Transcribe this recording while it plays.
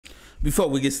Before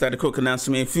we get started, quick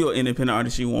announcement. If you're an independent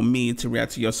artist, you want me to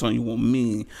react to your song, you want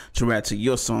me to react to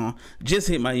your song, just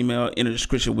hit my email in the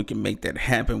description. We can make that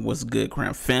happen. What's good,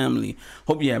 Crown Family?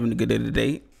 Hope you're having a good day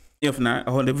today. If not,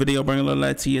 I hope the video bring a little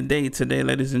light to your day today,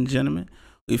 ladies and gentlemen.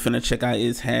 We finna check out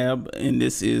is HAB, and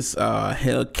this is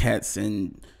Hellcats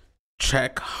and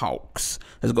Trackhawks.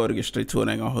 Let's go to get straight to it.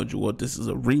 I ain't gonna hold you up. This is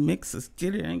a remix. Let's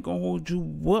get it. I ain't gonna hold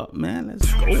you up, man.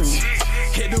 Let's go.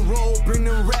 Hit the road, bring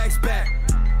them rags back.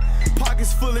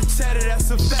 Pockets full of cheddar, that's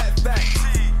a fat fact.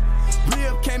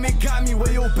 Rib came and got me,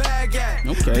 where your bag at?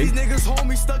 Okay. These niggas hold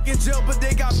me stuck in jail, but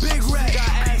they got big racks. Got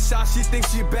ass shot, she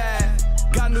thinks she bad.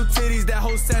 Got new titties, that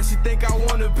hoe said she think I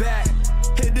want her back.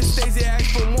 Hit the stage, they ask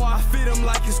for more, I feed them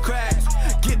like it's crack.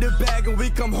 Get the bag and we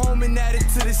come home and add it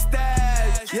to the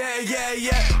stash.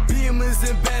 Yeah. Beamers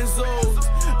and Benzos.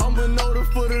 I'm a noter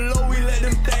for the low, we let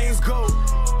them things go.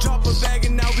 Drop a bag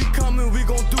and now we coming, we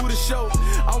gon' do the show.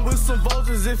 I'm with some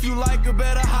vultures, if you like it,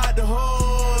 better hide the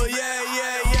hole. Yeah.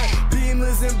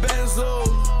 Beamers and Benzos.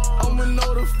 I'm a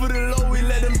noter for the low, we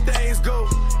let them things go.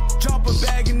 Drop a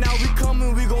bag and now we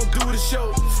coming, we gon' do the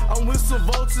show. I'm with some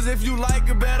vultures, if you like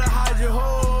it, better hide your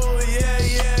hole.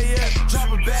 Yeah. Drop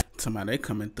a bag. Somebody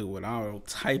coming through with all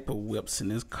type of whips in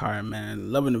this car,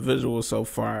 man. Loving the visuals so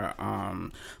far.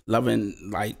 Loving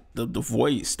like the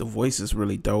voice. The voice is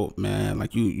really dope, man.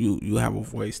 Like you have a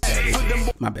voice that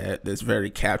is, my bad, that's very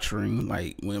capturing.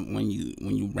 Like when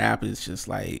you rap, it's just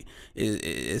like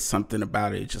it's something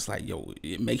about it. It's just like, yo,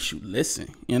 it makes you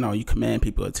listen. You know, you command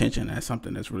people attention. That's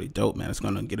something that's really dope, man. It's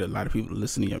gonna get a lot of people to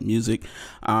listen to your music.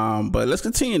 But let's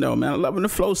continue though, man. I'm loving the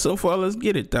flow so far. Let's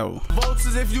get it though.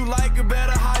 Vultures, if you like it,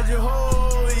 better hide your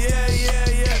hole. Yeah.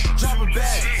 Drop a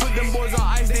bag. Put them boys on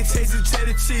ice, they chasing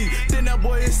cheddar cheese. Then that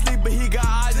boy is asleep, but he got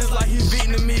eyes just like he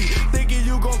beating me. Thinking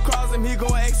you gon' cross him, he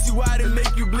gon' ask you out and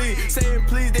make you bleed. Saying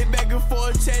please, they begging for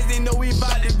a chance, they know we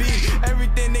about to be.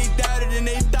 Everything they doubted and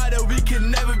they thought that we could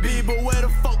never be. But where the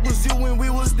fuck was you when we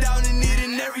was down and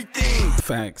needing everything?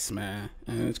 Facts, man.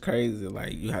 And it's crazy.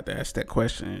 Like, you have to ask that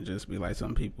question and just be like,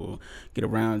 some people get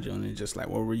around you and it's just like,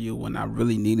 where were you when I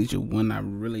really needed you? When I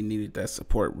really needed that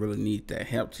support, really need that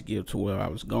help to get to where I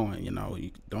was going. You know,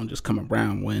 you don't just come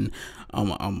around when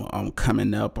I'm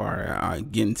coming up or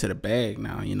getting to the bag.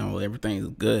 Now, you know, everything's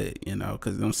good. You know,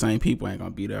 because them same people ain't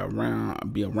gonna be there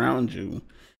around you.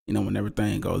 You know, when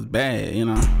everything goes bad. You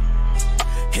know.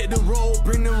 Hit the road,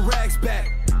 bring them rags back.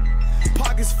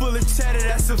 Pockets full of cheddar,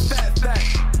 that's a fat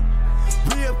fact.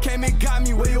 Rib came and got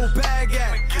me, where your bag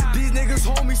at? These niggas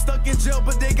hold me stuck in jail,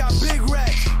 but they got big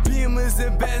racks. Beamers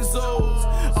and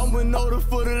Benzos. I'm a noter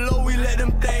for the low, we let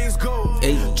them things go.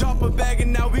 Hey. Drop a bag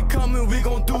and now we coming, we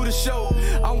gon' do the show.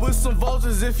 I'm with some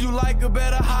vultures, if you like it,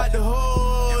 better hide the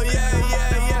hole. Yeah.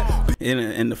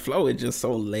 And the flow is just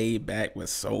so laid back but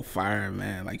so fire,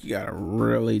 man. Like, you got a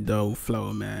really dope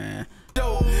flow, man.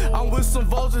 I'm with some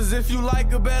vultures, if you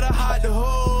like it, better hide the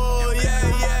hole.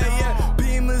 Yeah.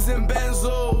 Beamers and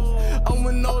Benzos. I'm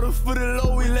a noter for the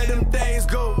low, we let them things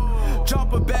go.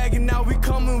 Drop a bag and now we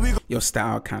coming, we Your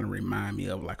style kind of remind me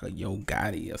of like a Yo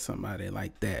Gotti or somebody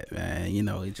like that, man. You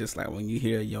know, it's just like when you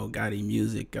hear Yo Gotti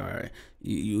music or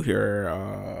you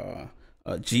hear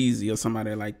Jeezy or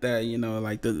somebody like that, you know,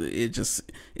 like it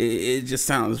just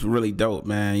sounds really dope,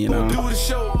 man. You know. Do the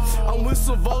show. I'm with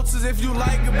some vultures, if you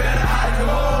like it, better hide your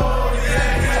hole.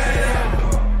 Yeah.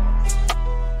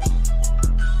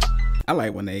 I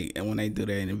like when they do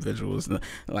their individuals,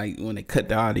 like when they cut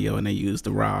the audio and they use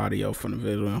the raw audio from the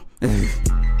visual.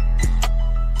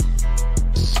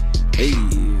 Hey.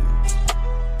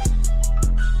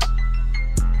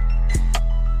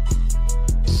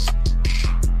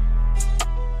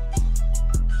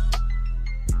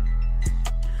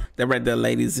 That right there,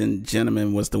 ladies and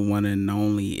gentlemen, was the one and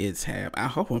only It's HAB. I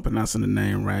hope I'm pronouncing the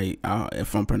name right.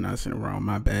 If I'm pronouncing it wrong,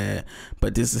 my bad.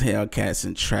 But this is Hellcats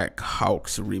and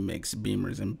Trackhawks remix,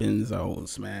 Beamers and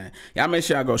Benzos, man. Y'all make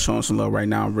sure y'all go show them some love right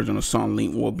now. Original song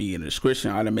link will be in the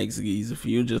description. All that makes it easy for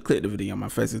you. Just click the video on my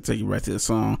face and take you right to the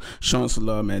song. Show them some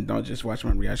love, man. Don't just watch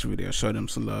my reaction video. Show them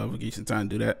some love. We'll get you some time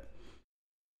to do that.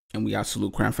 And we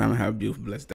absolute Crown Family. Have a beautiful, blessed day.